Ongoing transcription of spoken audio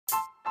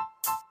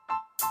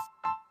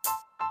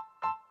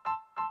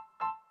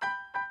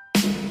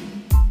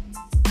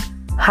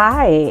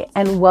Hi,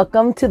 and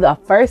welcome to the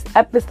first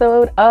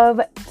episode of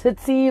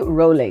Tootsie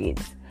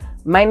Rolades.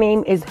 My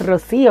name is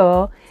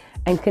Rocio,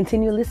 and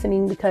continue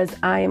listening because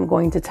I am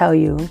going to tell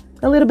you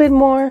a little bit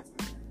more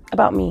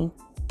about me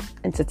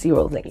and Tootsie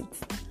Rolades.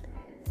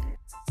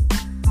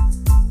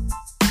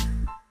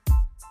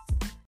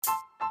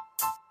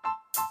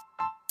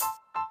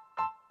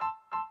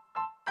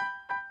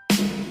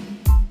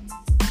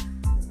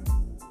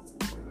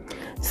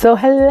 So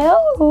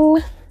hello,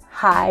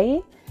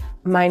 hi,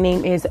 my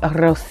name is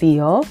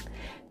Rocio.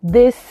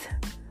 This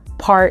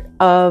part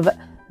of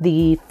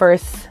the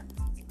first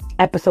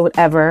episode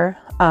ever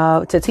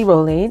of Tootsie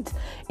Rolades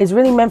is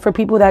really meant for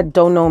people that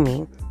don't know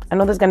me. I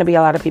know there's going to be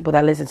a lot of people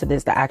that listen to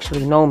this that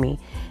actually know me,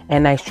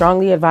 and I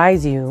strongly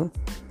advise you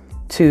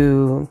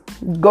to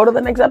go to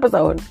the next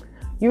episode.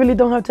 You really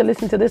don't have to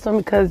listen to this one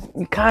because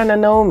you kind of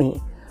know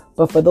me.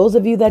 But for those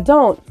of you that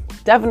don't,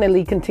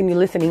 definitely continue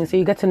listening so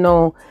you get to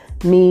know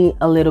me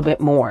a little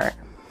bit more.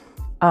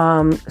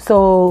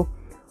 So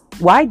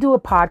why do a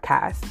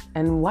podcast?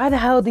 And why the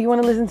hell do you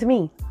want to listen to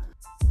me?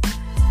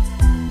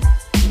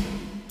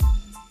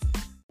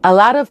 A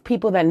lot of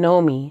people that know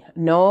me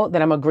know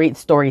that I'm a great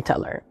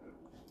storyteller.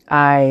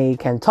 I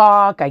can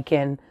talk. I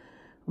can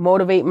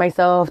motivate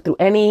myself through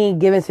any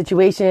given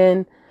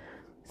situation.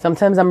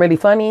 Sometimes I'm really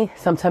funny.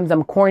 Sometimes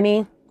I'm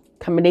corny.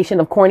 Combination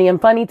of corny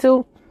and funny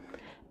too.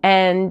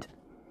 And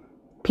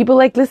people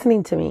like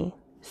listening to me.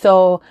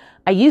 So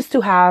I used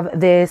to have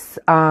this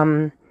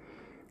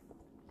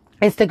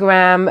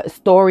Instagram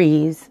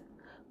stories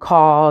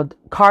called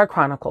Car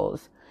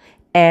Chronicles.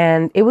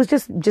 And it was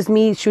just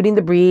me shooting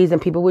the breeze, and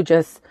people would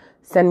just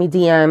send me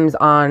DMs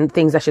on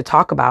things I should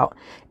talk about.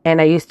 And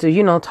I used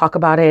to, talk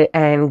about it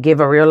and give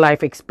a real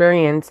life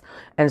experience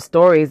and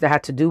stories that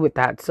had to do with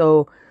that.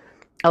 So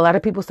a lot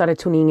of people started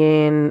tuning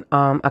in.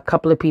 A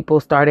couple of people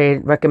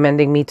started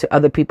recommending me to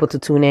other people to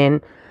tune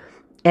in.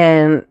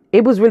 And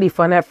it was really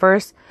fun at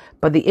first.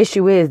 But the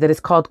issue is that it's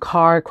called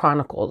Car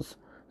Chronicles.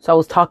 So I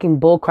was talking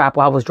bullcrap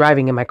while I was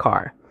driving in my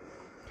car.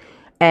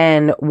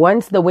 And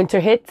once the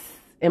winter hits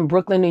in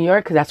Brooklyn, New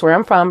York, because that's where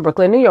I'm from,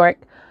 Brooklyn, New York,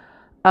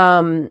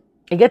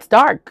 it gets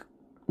dark.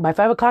 By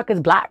 5 o'clock, it's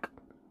black.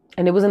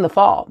 And it was in the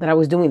fall that I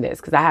was doing this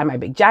because I had my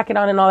big jacket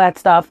on and all that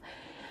stuff.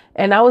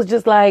 And I was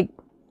just like,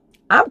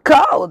 I'm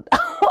cold.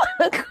 I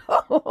want to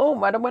go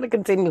home. I don't want to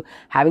continue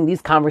having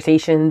these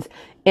conversations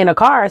in a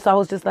car. So I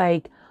was just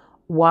like,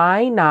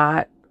 why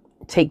not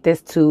take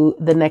this to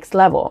the next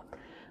level?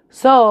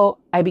 So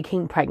I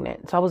became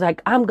pregnant. So I was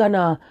like, I'm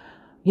gonna,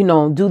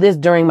 do this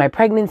during my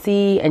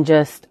pregnancy and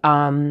just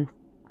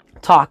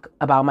talk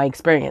about my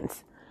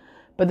experience.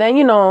 But then,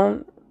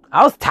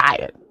 I was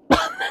tired.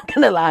 I'm not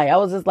gonna lie. I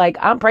was just like,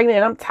 I'm pregnant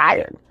and I'm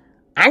tired.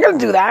 I ain't gonna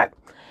do that.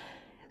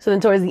 So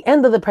then towards the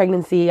end of the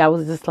pregnancy, I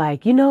was just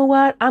like, you know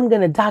what? I'm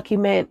gonna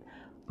document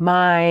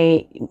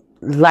my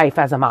life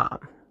as a mom,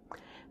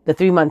 the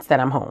 3 months that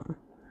I'm home.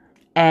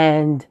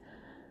 And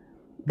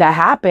that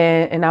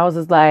happened, and I was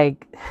just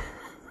like,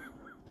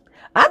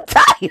 I'm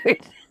tired.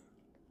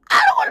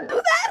 I don't want to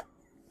do that.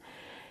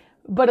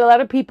 But a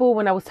lot of people,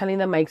 when I was telling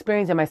them my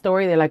experience and my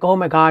story, they're like, oh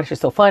my gosh, you're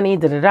so funny,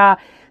 da da da.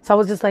 So I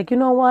was just like, you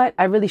know what?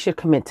 I really should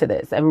commit to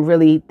this and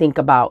really think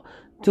about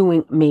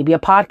doing maybe a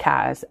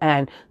podcast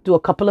and do a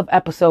couple of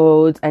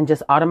episodes and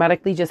just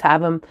automatically just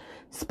have them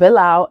spill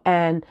out.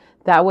 And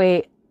that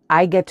way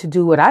I get to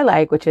do what I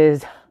like, which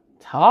is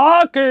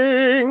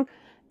talking.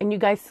 And you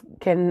guys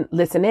can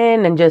listen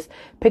in and just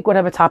pick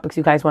whatever topics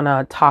you guys want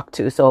to talk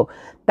to. So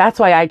that's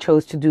why I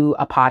chose to do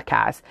a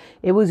podcast.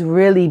 It was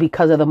really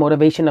because of the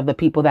motivation of the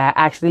people that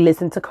actually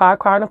listen to Car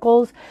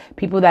Chronicles,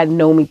 people that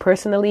know me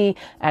personally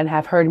and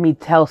have heard me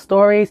tell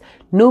stories,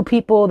 new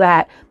people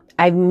that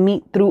I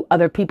meet through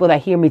other people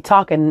that hear me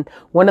talk. And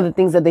one of the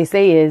things that they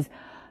say is,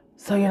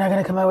 so you're not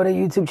going to come out with a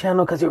YouTube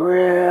channel because you're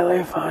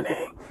really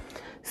funny.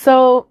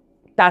 So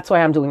that's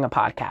why I'm doing a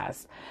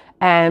podcast.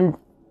 And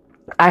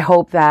I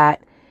hope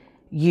that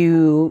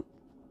you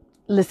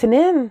listen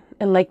in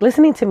and like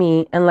listening to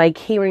me and like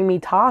hearing me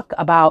talk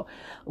about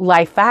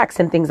life facts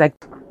and things like.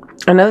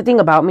 Another thing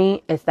about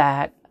me is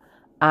that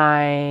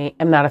I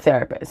am not a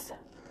therapist,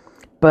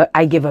 but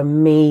I give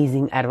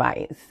amazing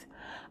advice.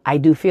 I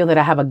do feel that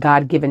I have a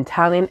God-given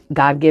talent.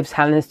 God gives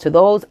talents to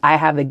those. I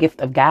have the gift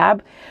of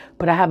gab,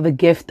 but I have the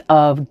gift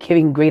of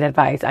giving great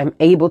advice. I'm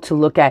able to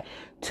look at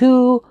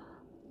two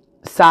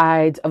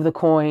sides of the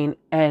coin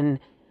and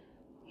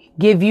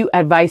give you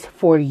advice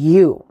for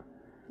you.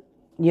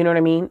 You know what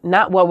I mean?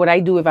 Not what would I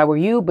do if I were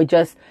you, but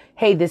just,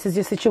 hey, this is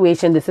your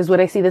situation. This is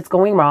what I see that's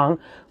going wrong.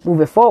 Move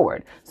it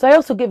forward. So I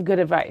also give good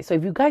advice. So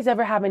if you guys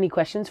ever have any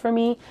questions for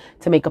me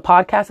to make a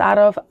podcast out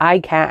of, I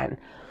can.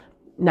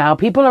 Now,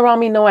 people around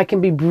me know I can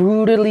be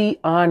brutally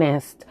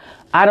honest.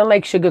 I don't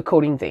like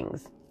sugarcoating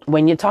things.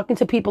 When you're talking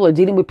to people or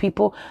dealing with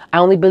people, I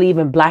only believe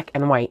in black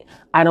and white.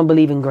 I don't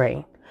believe in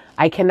gray.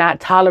 I cannot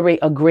tolerate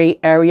a gray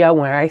area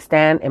where I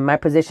stand in my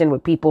position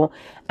with people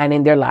and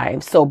in their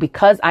lives. So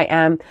because I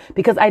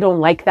don't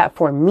like that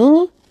for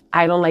me,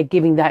 I don't like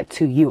giving that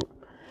to you.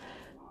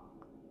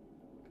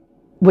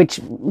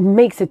 which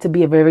makes it to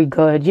be a very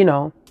good,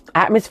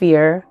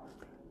 atmosphere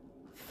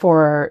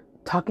for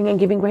talking and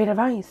giving great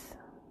advice.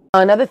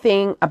 Another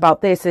thing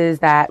about this is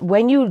that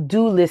when you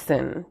do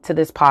listen to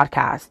this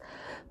podcast,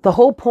 the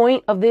whole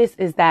point of this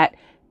is that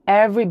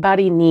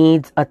everybody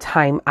needs a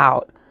time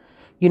out.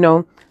 You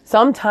know,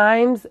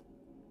 sometimes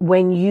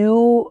when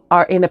you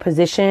are in a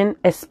position,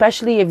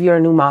 especially if you're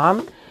a new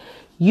mom,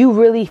 you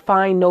really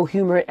find no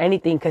humor in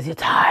anything because you're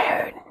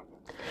tired.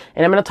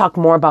 And I'm going to talk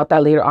more about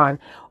that later on.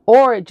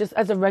 Or just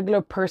as a regular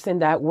person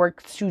that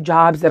works 2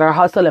 jobs that are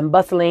hustle and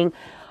bustling,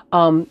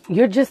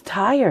 you're just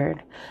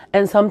tired.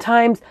 And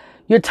sometimes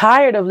you're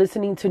tired of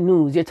listening to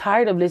news. You're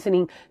tired of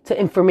listening to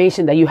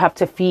information that you have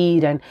to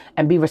feed and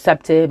be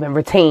receptive and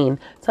retain.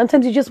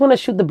 Sometimes you just want to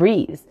shoot the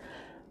breeze.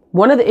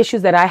 One of the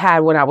issues that I had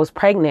when I was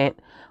pregnant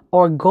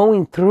or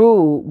going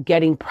through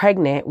getting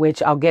pregnant,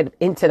 which I'll get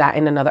into that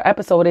in another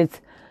episode, is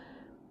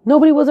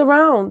nobody was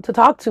around to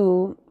talk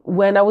to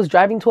when I was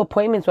driving to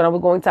appointments, when I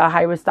was going to a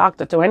high-risk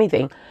doctor, to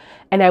anything.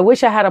 And I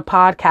wish I had a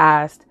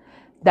podcast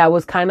that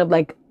was kind of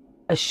like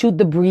a shoot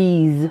the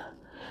breeze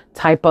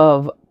type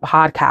of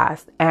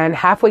podcast. And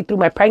halfway through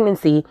my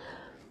pregnancy,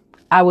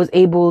 I was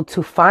able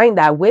to find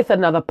that with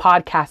another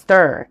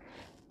podcaster.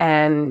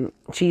 And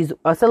she's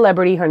a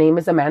celebrity. Her name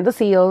is Amanda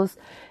Seales.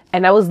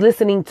 And I was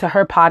listening to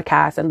her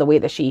podcast, and the way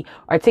that she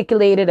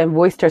articulated and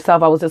voiced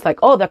herself, I was just like,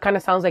 oh, that kind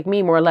of sounds like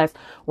me more or less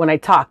when I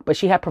talk. But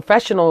she had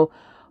professional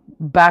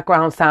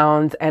background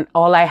sounds, and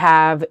all I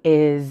have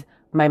is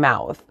my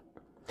mouth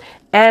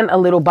and a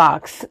little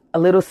box, a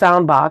little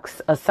sound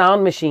box, a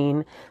sound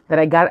machine that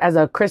I got as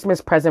a Christmas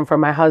present for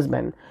my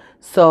husband.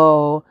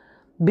 So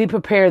be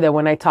prepared that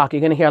when I talk, you're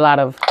going to hear a lot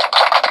of,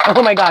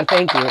 oh my God,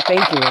 thank you.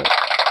 Thank you.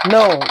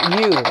 No,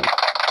 you.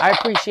 I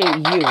appreciate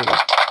you.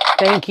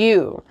 Thank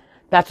you.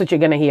 That's what you're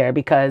going to hear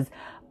because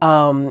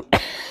I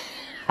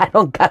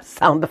don't got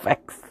sound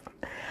effects.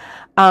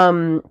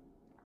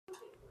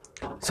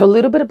 So a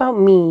little bit about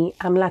me.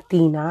 I'm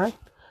Latina,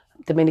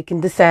 Dominican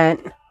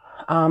descent.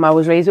 I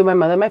was raised with my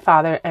mother and my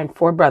father and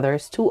 4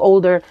 brothers, 2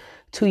 older,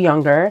 2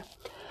 younger.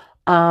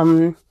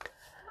 I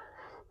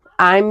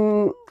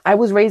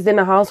was raised in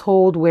a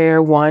household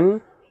where,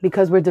 one,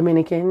 because we're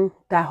Dominican,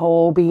 that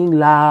whole being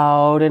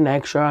loud and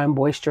extra and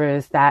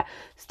boisterous, that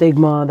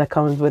stigma that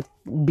comes with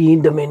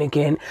being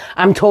Dominican.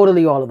 I'm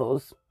totally all of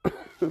those.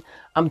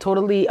 I'm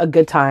totally a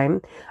good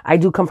time. I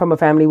do come from a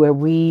family where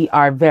we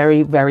are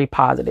very, very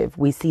positive.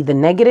 We see the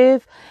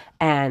negative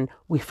and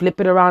we flip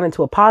it around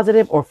into a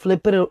positive, or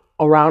flip it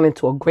around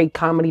into a great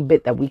comedy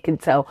bit that we can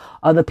tell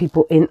other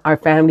people in our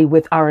family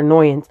with our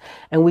annoyance.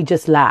 And we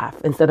just laugh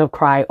instead of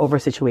cry over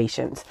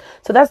situations.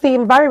 So that's the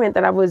environment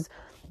that I was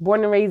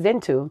born and raised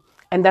into.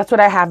 And that's what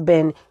I have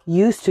been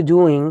used to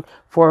doing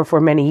for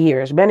many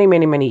years,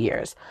 many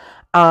years.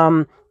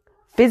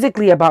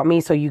 Physically about me,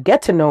 so you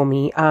get to know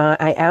me.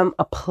 I am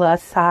a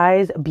plus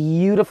size,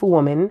 beautiful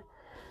woman.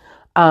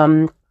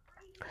 I'm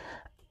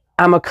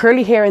a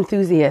curly hair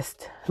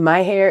enthusiast.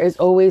 My hair is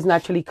always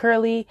naturally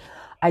curly.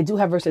 I do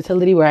have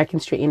versatility where I can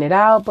straighten it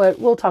out, but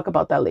we'll talk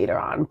about that later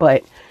on.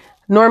 But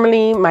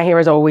normally my hair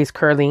is always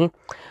curly.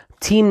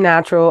 Team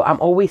natural.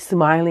 I'm always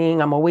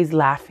smiling. I'm always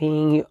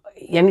laughing.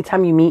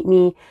 Anytime you meet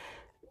me,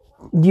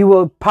 you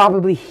will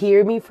probably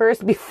hear me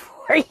first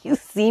before you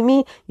see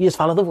me. You just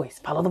follow the voice.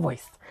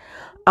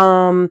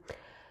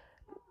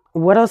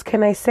 What else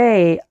can I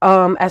say?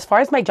 As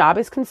far as my job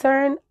is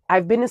concerned,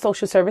 I've been in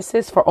social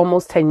services for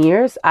almost 10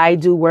 years. I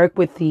do work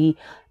with the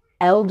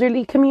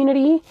elderly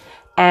community,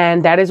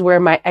 and that is where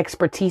my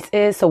expertise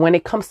is. So when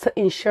it comes to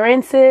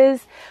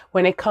insurances,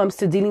 when it comes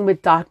to dealing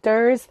with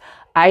doctors,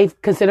 I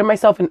consider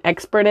myself an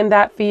expert in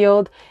that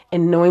field,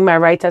 and knowing my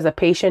rights as a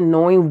patient,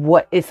 knowing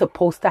what is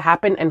supposed to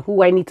happen and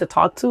who I need to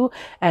talk to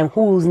and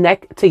whose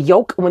neck to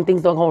yoke when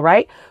things don't go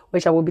right,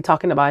 which I will be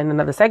talking about in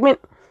another segment.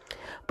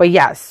 But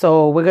yeah,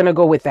 so we're going to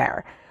go with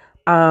there.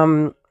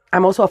 I'm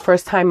also a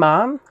first-time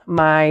mom.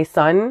 My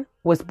son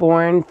was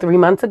born 3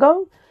 months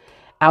ago.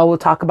 I will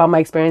talk about my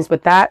experience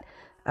with that.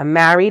 I'm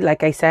married,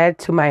 like I said,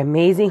 to my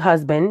amazing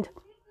husband.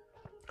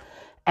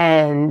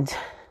 And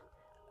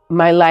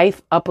my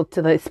life up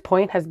to this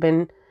point has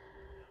been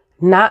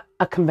not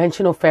a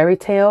conventional fairy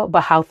tale,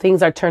 but how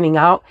things are turning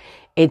out.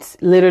 It's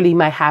literally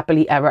my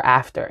happily ever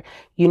after.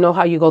 You know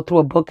how you go through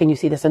a book and you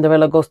see the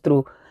Cinderella goes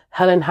through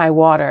hell and high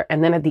water,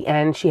 and then at the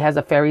end she has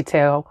a fairy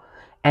tale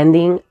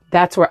ending?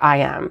 That's where I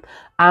am.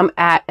 I'm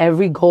at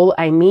every goal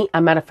I meet,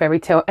 I'm at a fairy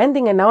tale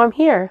ending, and now I'm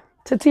here.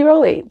 Tootsie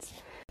Rolades.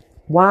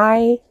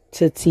 Why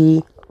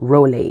Tootsie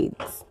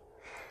Rolades?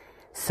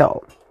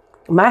 So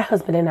my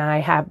husband and I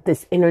have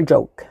this inner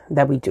joke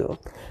that we do.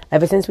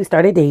 Ever since we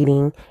started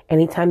dating,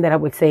 anytime that I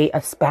would say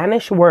a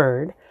Spanish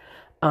word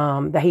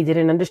that he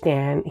didn't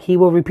understand, he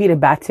will repeat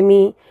it back to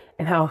me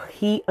and how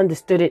he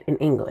understood it in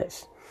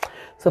English.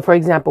 So for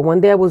example,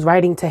 one day I was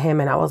writing to him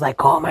and I was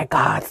like, oh my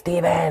God,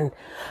 Steven,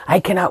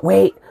 I cannot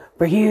wait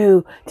for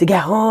you to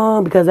get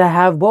home because I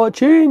have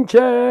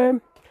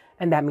bochinche.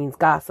 And that means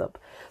gossip.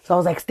 So I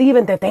was like,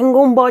 Steven, te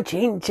tengo un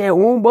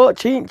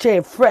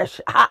bochinche,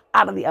 fresh, hot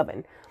out of the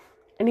oven.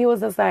 And he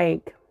was just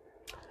like,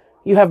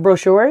 you have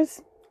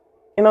brochures?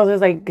 And I was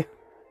just like,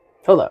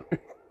 hold up.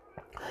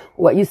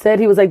 What you said?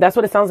 He was like, that's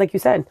what it sounds like you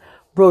said.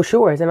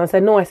 Brochures. And I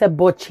said, no, I said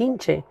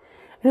bochinche. And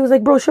he was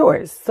like,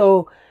 brochures.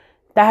 So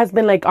that has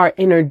been like our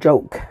inner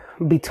joke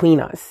between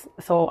us.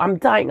 So I'm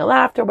dying of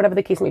laughter, whatever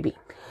the case may be.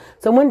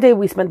 So one day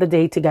we spent the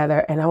day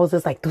together and I was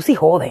just like, tú sí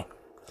jode.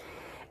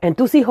 And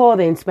tú sí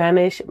jode in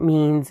Spanish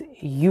means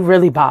you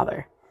really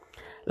bother.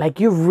 Like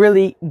you're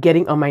really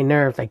getting on my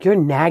nerves. Like you're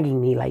nagging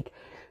me. Like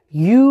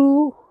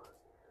you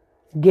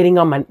getting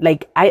on my,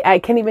 like I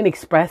can't even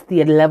express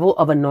the level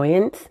of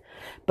annoyance.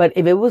 But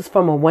if it was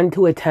from a 1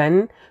 to a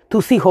 10,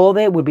 tú sí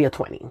jode would be a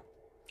 20.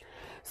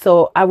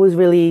 So I was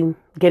really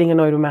getting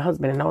annoyed with my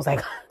husband and I was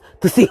like,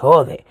 tú sí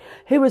jode.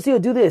 Hey,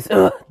 Rocio, do this.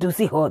 Tú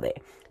sí jode.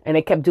 And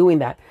I kept doing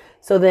that.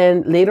 So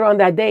then later on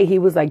that day, he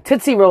was like,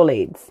 Tootsie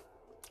Roll-Aids.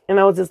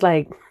 And I was just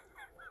like,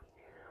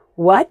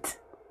 what?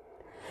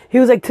 He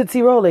was like,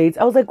 Tootsie Roll-Aids.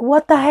 I was like,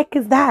 what the heck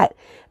is that?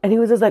 And he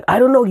was just like, I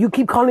don't know. You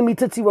keep calling me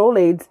Tootsie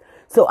Roll-Aids.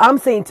 So I'm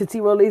saying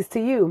Tootsie Roll-Aids to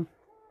you.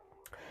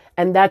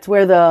 And that's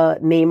where the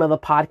name of the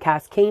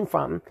podcast came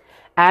from.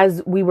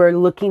 As we were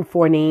looking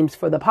for names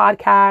for the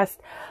podcast,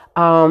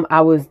 I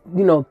was,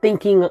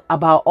 thinking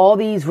about all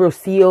these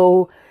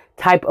Rocio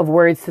type of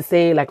words to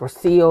say, like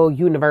Rocio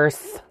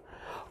Universe,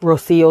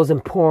 Rocio's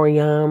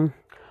Emporium,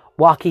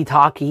 Walkie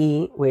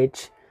Talkie,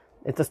 which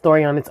it's a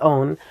story on its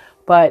own.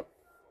 But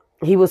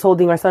he was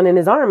holding our son in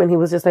his arm and he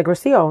was just like,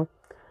 Rocio,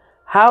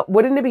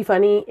 wouldn't it be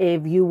funny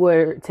if you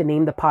were to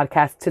name the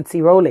podcast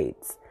Tootsie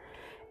Roll-Aids?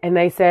 And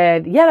I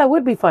said, yeah, that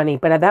would be funny.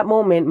 But at that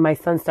moment, my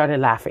son started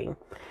laughing.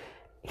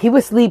 He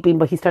was sleeping,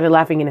 but he started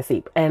laughing in his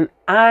sleep. And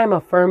I'm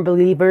a firm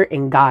believer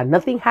in God.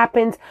 Nothing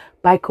happens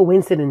by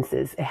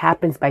coincidences. It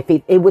happens by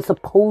faith. It was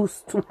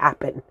supposed to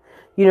happen.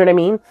 You know what I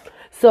mean?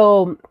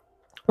 So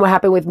what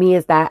happened with me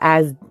is that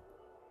as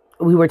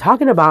we were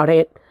talking about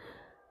it,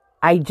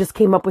 I just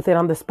came up with it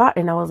on the spot.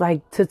 And I was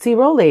like, Tootsie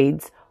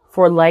Roll-Aids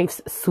for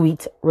life's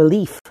sweet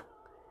relief.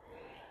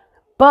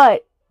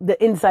 But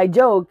the inside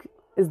joke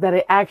is that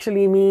it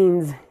actually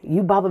means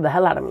you bother the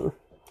hell out of me.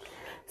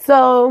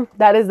 So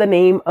that is the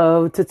name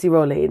of Tootsie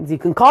Roll-Aids. You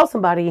can call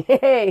somebody,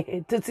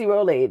 hey, Tootsie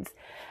Roll-Aids.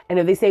 And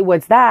if they say,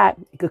 what's that?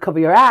 You could cover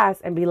your ass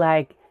and be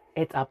like,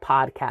 it's a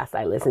podcast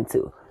I listen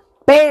to.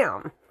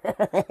 Bam!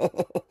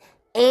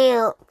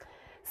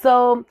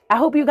 So I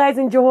hope you guys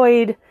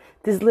enjoyed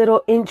this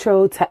little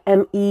intro to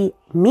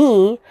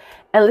Me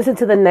and listen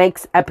to the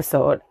next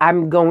episode.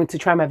 I'm going to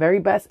try my very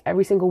best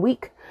every single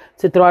week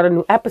to throw out a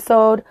new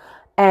episode.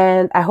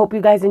 And I hope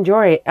you guys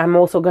enjoy it. I'm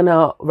also going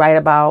to write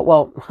about,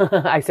 well,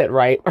 I said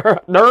write.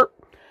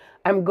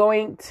 I'm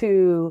going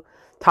to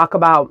talk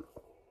about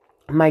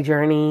my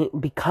journey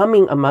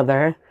becoming a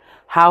mother,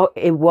 how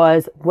it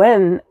was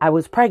when I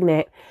was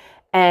pregnant,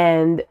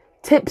 and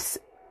tips,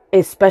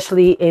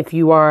 especially if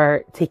you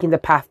are taking the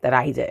path that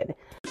I did.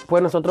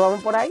 Pues nosotros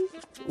vamos por ahí.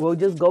 We'll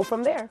just go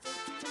from there.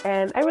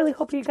 And I really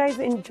hope you guys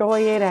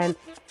enjoy it and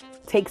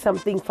take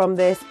something from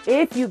this.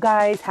 If you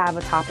guys have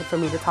a topic for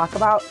me to talk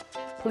about,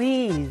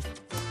 please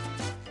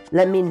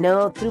let me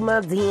know through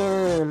my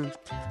DM.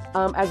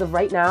 As of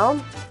right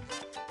now,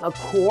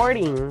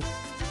 according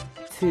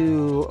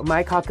to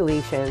my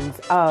calculations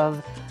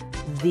of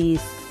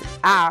this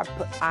app,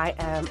 I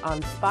am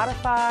on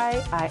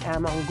Spotify, I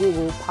am on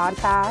Google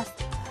Podcast,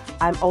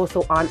 I'm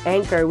also on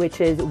Anchor,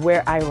 which is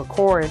where I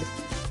record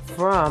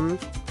from.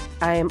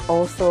 I am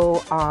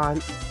also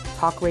on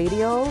Talk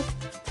Radio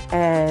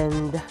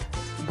and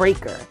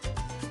Breaker.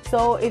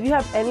 So if you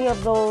have any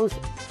of those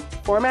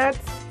formats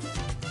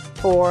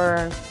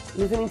for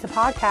listening to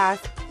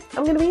podcasts,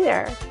 I'm going to be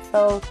there.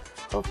 So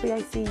hopefully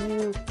I see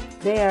you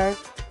there,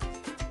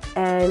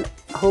 and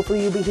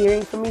hopefully you'll be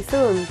hearing from me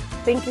soon.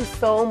 Thank you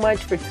so much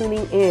for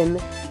tuning in,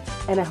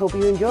 and I hope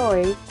you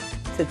enjoy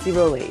Tootsie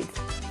Roll-Aids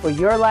for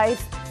your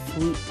life's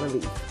sweet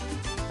relief.